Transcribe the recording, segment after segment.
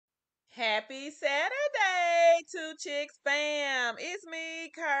Happy Saturday, Two Chicks fam. It's me,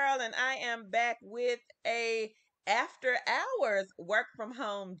 Carl, and I am back with a after hours work from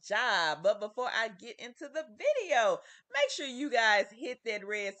home job. But before I get into the video, make sure you guys hit that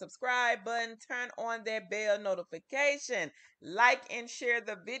red subscribe button, turn on that bell notification, like and share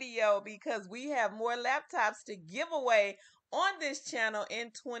the video because we have more laptops to give away on this channel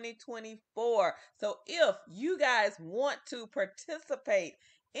in 2024. So if you guys want to participate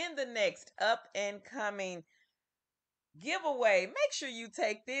in the next up and coming giveaway, make sure you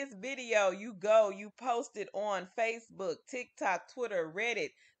take this video, you post it on Facebook, TikTok, Twitter,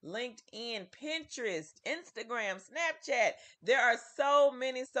 Reddit, LinkedIn, Pinterest, Instagram, Snapchat. There are so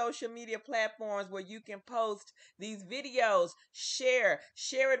many social media platforms where you can post these videos. Share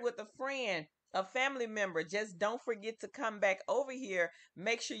it with a friend, a family member. Just don't forget to come back over here.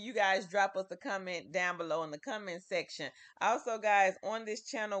 Make sure you guys drop us a comment down below in the comment section. Also, guys, on this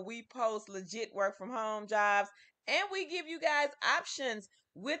channel, we post legit work from home jobs, and we give you guys options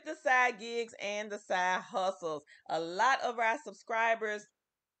with the side gigs and the side hustles. A lot of our subscribers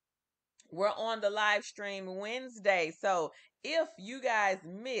were on the live stream Wednesday. So if you guys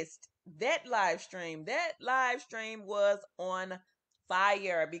missed that live stream was on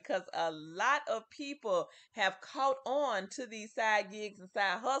fire because a lot of people have caught on to these side gigs and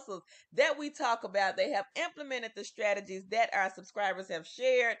side hustles that we talk about. They have implemented the strategies that our subscribers have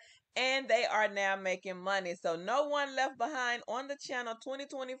shared, and they are now making money. So no one left behind on the channel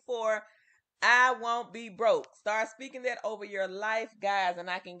 2024. I won't be broke. Start speaking that over your life, guys, and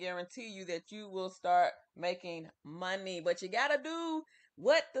I can guarantee you that you will start making money. But you got to do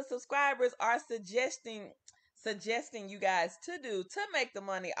what the subscribers are suggesting you guys to do to make the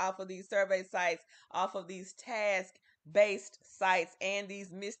money off of these survey sites, off of these task based sites, and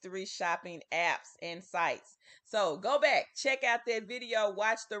these mystery shopping apps and sites. So go back, check out that video,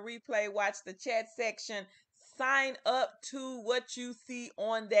 watch the replay, watch the chat section, sign up to what you see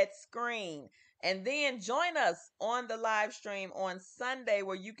on that screen, and then join us on the live stream on Sunday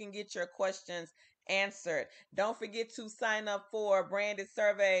where you can get your questions answered. Don't forget to sign up for branded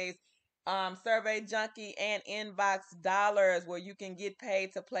surveys, Survey Junkie, and Inbox Dollars where you can get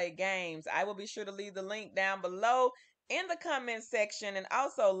paid to play games. I will be sure to leave the link down below in the comment section, and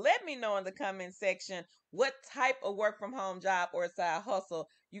also let me know in the comment section what type of work from home job or side hustle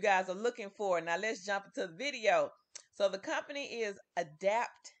you guys are looking for. Now let's jump into the video. So the company is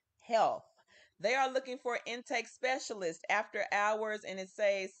Adapt Health. They are looking for intake specialist after hours, and it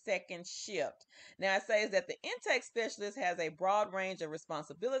says second shift. Now it says that the intake specialist has a broad range of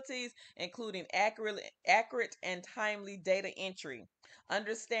responsibilities, including accurate and timely data entry,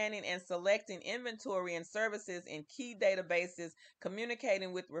 understanding and selecting inventory and services in key databases,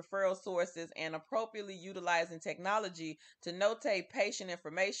 communicating with referral sources, and appropriately utilizing technology to notate patient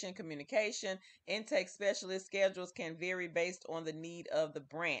information. Communication. Intake specialist schedules can vary based on the need of the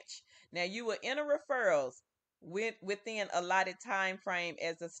branch. Now you will enter referrals within allotted time frame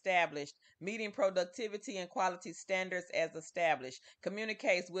as established, meeting productivity and quality standards as established,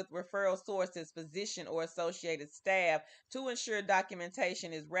 communicates with referral sources, physician, or associated staff to ensure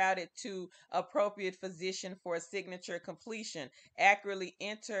documentation is routed to appropriate physician for signature completion, accurately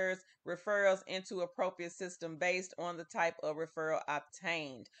enters referrals into appropriate system based on the type of referral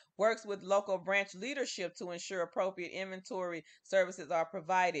obtained, works with local branch leadership to ensure appropriate inventory services are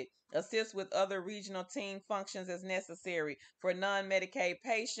provided, assists with other regional team functions as necessary for non-Medicaid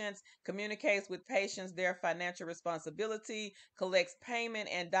patients, communicates with patients their financial responsibility, collects payment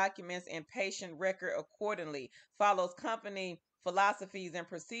and documents in patient record accordingly, follows company philosophies and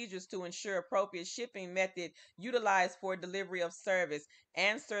procedures to ensure appropriate shipping method utilized for delivery of service,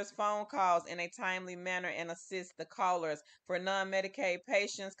 answers phone calls in a timely manner and assists the callers for non-Medicaid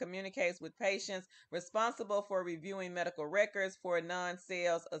patients, communicates with patients, responsible for reviewing medical records for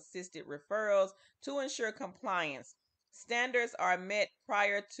non-sales assisted referrals to ensure compliance. Standards are met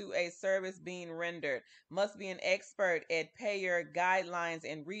prior to a service being rendered. Must be an expert at payer guidelines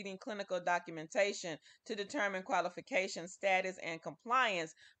and reading clinical documentation to determine qualification status and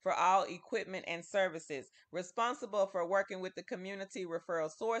compliance for all equipment and services. Responsible for working with the community referral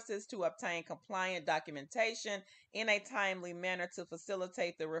sources to obtain compliant documentation in a timely manner to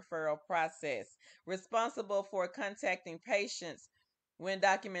facilitate the referral process. Responsible for contacting patients when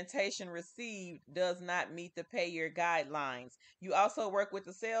documentation received does not meet the payer guidelines. You also work with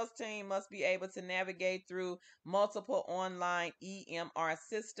the sales team, must be able to navigate through multiple online EMR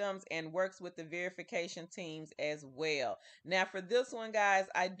systems, and works with the verification teams as well. Now for this one, guys,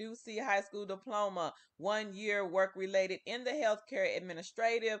 I do see high school diploma, 1 year work related in the healthcare,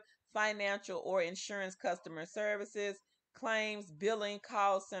 administrative, financial, or insurance customer services. claims, billing,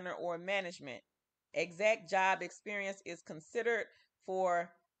 call center, or management. Exact job experience is considered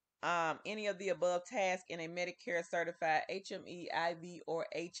for any of the above tasks in a Medicare certified HME, IV, or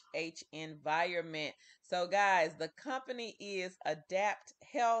HH environment. So, guys, the company is Adapt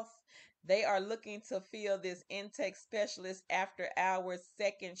Health. They are looking to fill this intake specialist after hours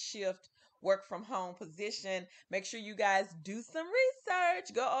second shift work from home position. Make sure you guys do some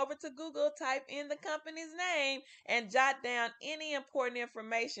research. Go over to Google, type in the company's name, and jot down any important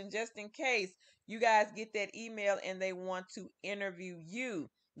information just in case you guys get that email and they want to interview you.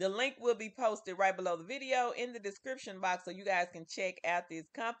 The link will be posted right below the video in the description box so you guys can check out this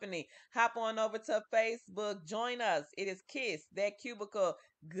company. Hop on over to Facebook, join us. It is Kiss That Cubicle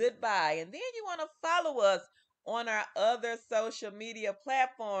Goodbye. And then you want to follow us on our other social media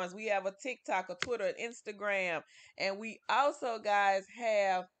platforms. We have a TikTok, a Twitter, an Instagram, and we also, guys,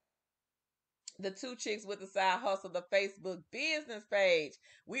 have the Two Chicks with the Side Hustle, the Facebook business page.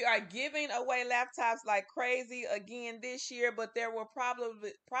 We are giving away laptops like crazy again this year, but there will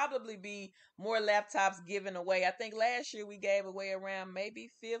probably be more laptops given away. I think last year we gave away around maybe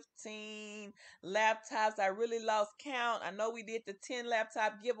 15 laptops. I really lost count. I know we did the 10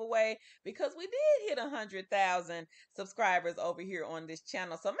 laptop giveaway because we did hit 100,000 subscribers over here on this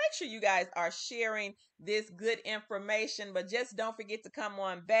channel. So make sure you guys are sharing this good information, but just don't forget to come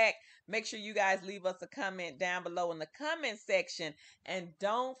on back. Make sure you guys leave us a comment down below in the comment section. And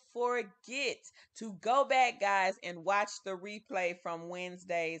don't forget to go back, guys, and watch the replay from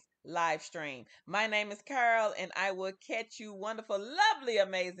Wednesday's live stream. My name is Carol, and I will catch you wonderful, lovely,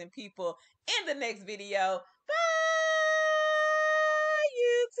 amazing people in the next video. Bye,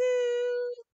 YouTube.